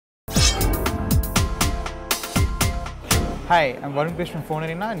Hi, I'm Varun Krish from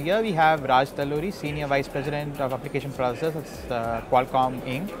FoneArena, and here we have Raj Talluri, Senior Vice President of Application Processors at Qualcomm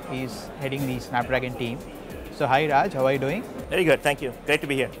Inc. He's heading the Snapdragon team. So hi Raj, how are you doing? Very good, thank you. Great to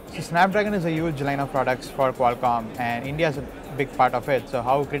be here. So Snapdragon is a huge line of products for Qualcomm, and India is a big part of it. So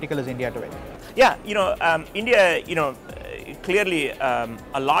how critical is India to it? Yeah, India, clearly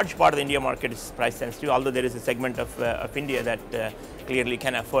a large part of the India market is price sensitive, although there is a segment of India that clearly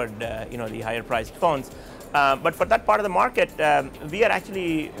can afford, the higher priced phones. But for that part of the market, we are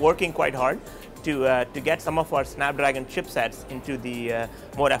actually working quite hard to get some of our Snapdragon chipsets into the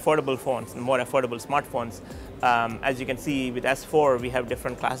more affordable phones, more affordable smartphones. As you can see with S4, we have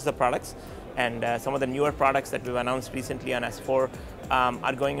different classes of products, and some of the newer products that we've announced recently on S4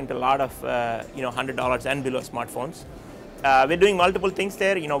 are going into a lot of $100 and below smartphones. We're doing multiple things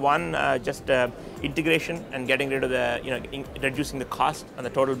there. One, just integration and getting rid of the, reducing the cost and the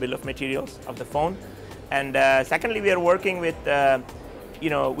total bill of materials of the phone. And secondly, we are working with,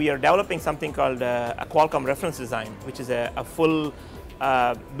 we are developing something called a Qualcomm reference design, which is a full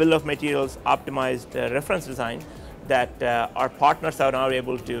bill of materials optimized reference design that our partners are now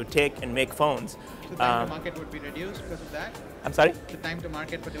able to take and make phones. So time to market would be reduced because of that? I'm sorry? The time to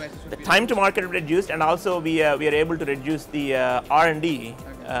market for devices would be reduced? The time to market would be reduced, and also we are able to reduce the R&D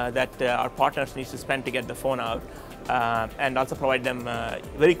that our partners need to spend to get the phone out, and also provide them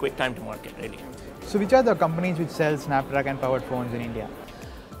very quick time to market, really. So which are the companies which sell Snapdragon powered phones in India?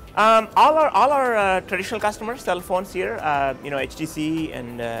 All our traditional customers sell phones here. HTC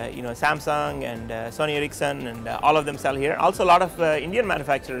and Samsung and Sony Ericsson, and all of them sell here. Also, a lot of Indian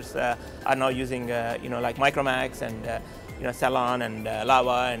manufacturers are now using, like Micromax and Cellon and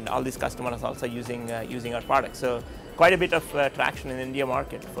Lava, and all these customers also using our products. So quite a bit of traction in the India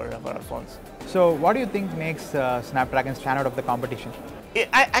market for our phones. So what do you think makes Snapdragon stand out of the competition?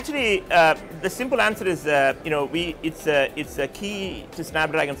 The simple answer is, it's a key to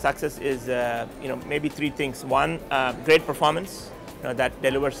Snapdragon success is, maybe three things. One, great performance, that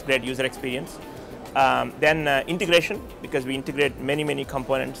delivers great user experience. Then integration, because we integrate many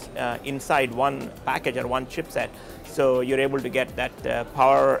components inside one package or one chipset, so you're able to get that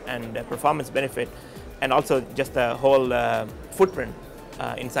power and performance benefit, and also just the whole footprint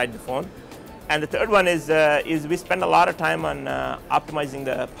inside the phone. And the third one is we spend a lot of time on optimizing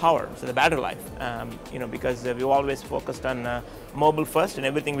the power, so the battery life, because we've always focused on mobile first in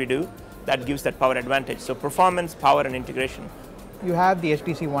everything we do. That gives that power advantage. So performance, power, and integration. You have the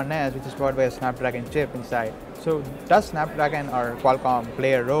HTC One S, which is powered by a Snapdragon chip inside. So does Snapdragon or Qualcomm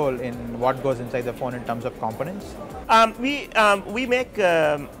play a role in what goes inside the phone in terms of components? We make.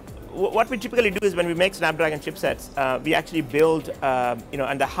 What we typically do is when we make Snapdragon chipsets, we actually build,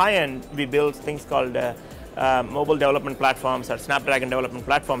 on the high end, we build things called mobile development platforms or Snapdragon development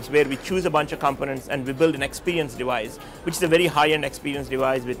platforms, where we choose a bunch of components and we build an experience device, which is a very high-end experience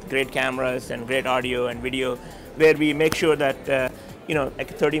device with great cameras and great audio and video, where we make sure that, like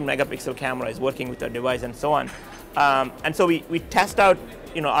a 13 megapixel camera is working with our device and so on. And so we test out,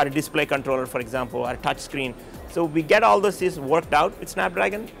 our display controller, for example, our touch screen. So we get all these worked out with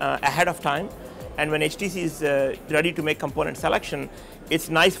Snapdragon ahead of time, and when HTC is ready to make component selection, it's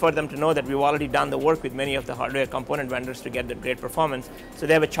nice for them to know that we've already done the work with many of the hardware component vendors to get the great performance, so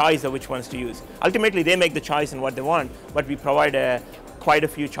they have a choice of which ones to use. Ultimately, they make the choice in what they want, but we provide quite a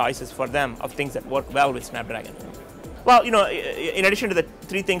few choices for them of things that work well with Snapdragon. Well, in addition to the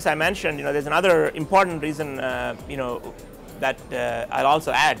three things I mentioned, there's another important reason, that I'll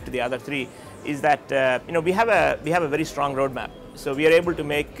also add to the other three, is that we have a very strong roadmap. So we are able to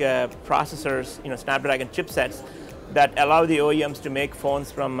make processors, Snapdragon chipsets that allow the OEMs to make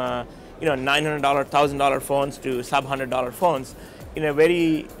phones from $900, $1,000 phones to sub-$100 phones in a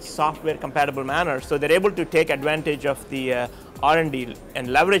very software compatible manner. So they're able to take advantage of the R&D and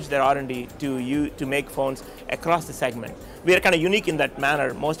leverage their R&D to make phones across the segment. We are kind of unique in that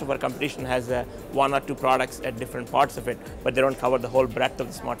manner. Most of our competition has one or two products at different parts of it, but they don't cover the whole breadth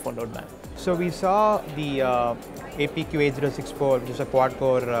of the smartphone roadmap. So we saw the APQ8064, which is a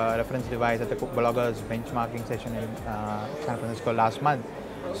quad-core reference device at the bloggers benchmarking session in San Francisco last month.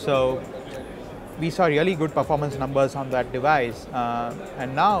 So we saw really good performance numbers on that device,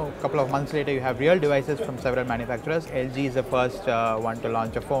 and now a couple of months later you have real devices from several manufacturers. LG is the first one to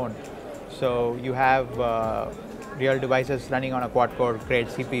launch a phone. So you have real devices running on a quad-core great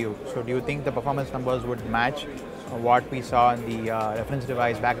CPU. So do you think the performance numbers would match what we saw in the reference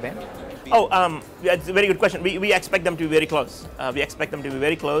device back then? That's a very good question. We expect them to be very close. We expect them to be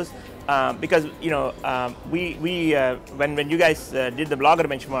very close because when you guys did the blogger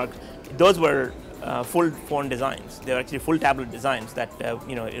benchmark, those were full phone designs. They were actually full tablet designs that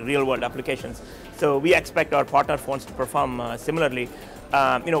real world applications. So we expect our partner phones to perform similarly.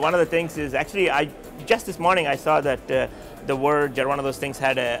 One of the things is actually just this morning I saw that The Verge or one of those things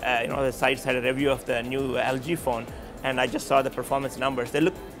had the sites had a review of the new LG phone, and I just saw the performance numbers. They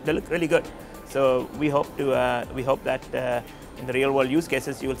look really good. So we hope that in the real world use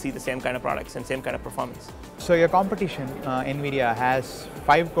cases you will see the same kind of products and same kind of performance. So your competition, NVIDIA, has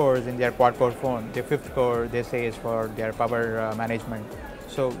 5 cores in their quad-core phone. The 5th core, they say, is for their power management.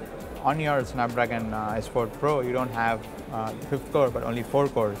 So on your Snapdragon S4 Pro, you don't have 5th core, but only 4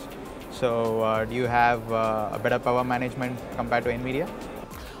 cores. So do you have a better power management compared to NVIDIA?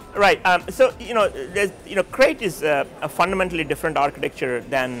 Right. Crate is a fundamentally different architecture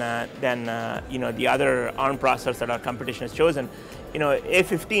than the other ARM processors that our competition has chosen.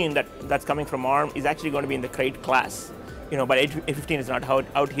 A15 that's coming from ARM is actually going to be in the Crate class. But A15 is not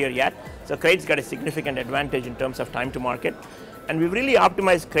out here yet. So Crate's got a significant advantage in terms of time to market, and we've really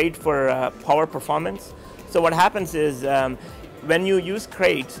optimized Crate for power performance. So what happens is when you use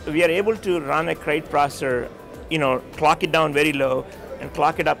Crate, we are able to run a Crate processor, clock it down very low and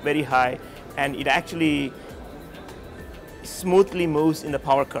clock it up very high, and it actually smoothly moves in the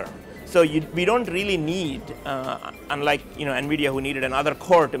power curve. So we don't really need, unlike NVIDIA, who needed another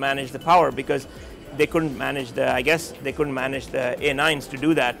core to manage the power because they couldn't manage the A9s to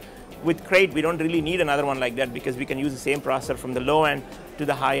do that. With Crate, we don't really need another one like that because we can use the same processor from the low end to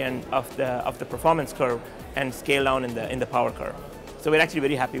the high end of the performance curve and scale down in the power curve. So we're actually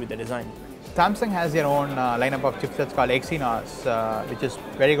very happy with the design. Samsung has their own lineup of chipsets called Exynos, which is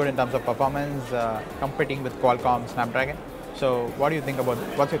very good in terms of performance, competing with Qualcomm Snapdragon. So what do you think about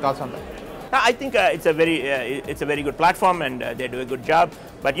it? What's your thoughts on that? I think it's a very good platform, and they do a good job.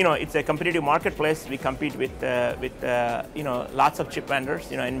 But it's a competitive marketplace. We compete with lots of chip vendors.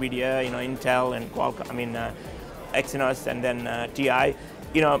 NVIDIA, Intel, and Qualcomm. Exynos, and then TI.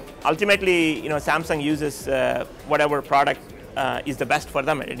 Ultimately, Samsung uses whatever product is the best for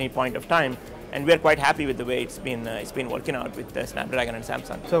them at any point of time, and we're quite happy with the way it's been working out with Snapdragon and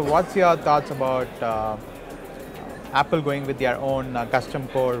Samsung. So what's your thoughts about Apple going with their own custom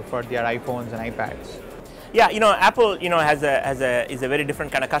core for their iPhones and iPads? Yeah, Apple, is a very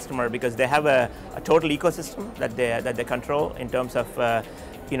different kind of customer because they have a total ecosystem that they control in terms of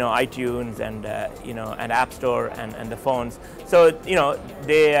iTunes and and App Store and the phones. So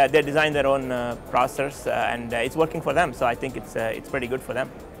they design their own processors and it's working for them. So I think it's pretty good for them.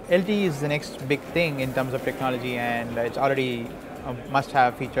 LTE is the next big thing in terms of technology, and it's already a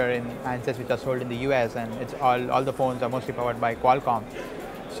must-have feature in handsets which are sold in the US, and it's all the phones are mostly powered by Qualcomm.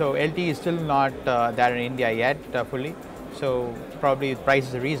 So LTE is still not there in India yet fully. So probably price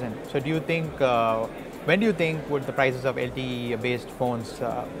is the reason. So do you think? When do you think would the prices of LTE-based phones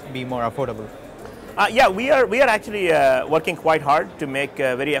be more affordable? Yeah, we are actually working quite hard to make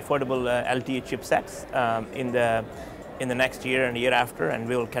very affordable LTE chipsets in the next year and year after, and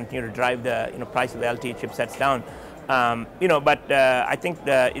we will continue to drive the price of the LTE chipsets down. But I think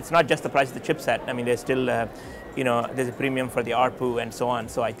it's not just the price of the chipset. There's still there's a premium for the ARPU and so on.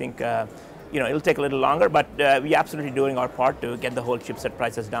 So I think it'll take a little longer, but we're absolutely doing our part to get the whole chipset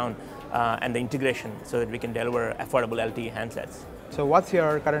prices down. And the integration so that we can deliver affordable LTE handsets. So what's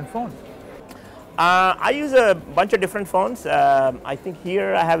your current phone? I use a bunch of different phones. I think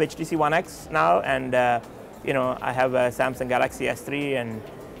here I have HTC One X now, and I have a Samsung Galaxy S3, and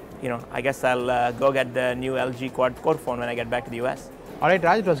I guess I'll go get the new LG quad-core phone when I get back to the US. All right,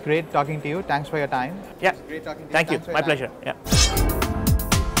 Raj, it was great talking to you. Thanks for your time. Yeah, great talking to you. Thank you. My pleasure. Yeah.